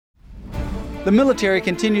The military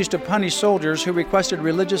continues to punish soldiers who requested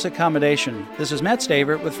religious accommodation. This is Matt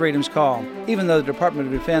Stavert with Freedom's Call. Even though the Department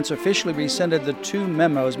of Defense officially rescinded the 2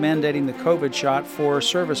 memos mandating the COVID shot for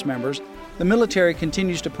service members, the military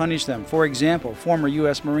continues to punish them. For example, former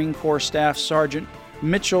U.S. Marine Corps Staff Sergeant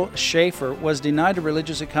Mitchell Schaefer was denied a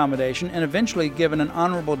religious accommodation and eventually given an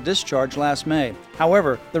honorable discharge last May.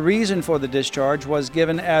 However, the reason for the discharge was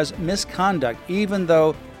given as misconduct, even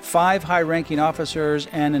though 5 high-ranking officers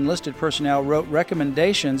and enlisted personnel wrote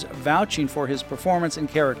recommendations vouching for his performance and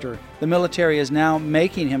character. The military is now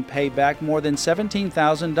making him pay back more than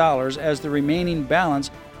 $17,000 as the remaining balance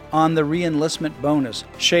on the re-enlistment bonus.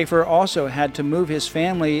 Schaefer also had to move his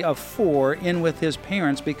family of 4 in with his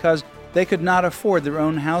parents because they could not afford their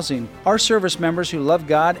own housing. Our service members who love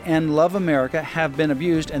God and love America have been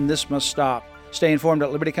abused, and this must stop. Stay informed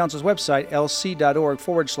at Liberty Counsel's website,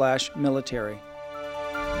 lc.org/military.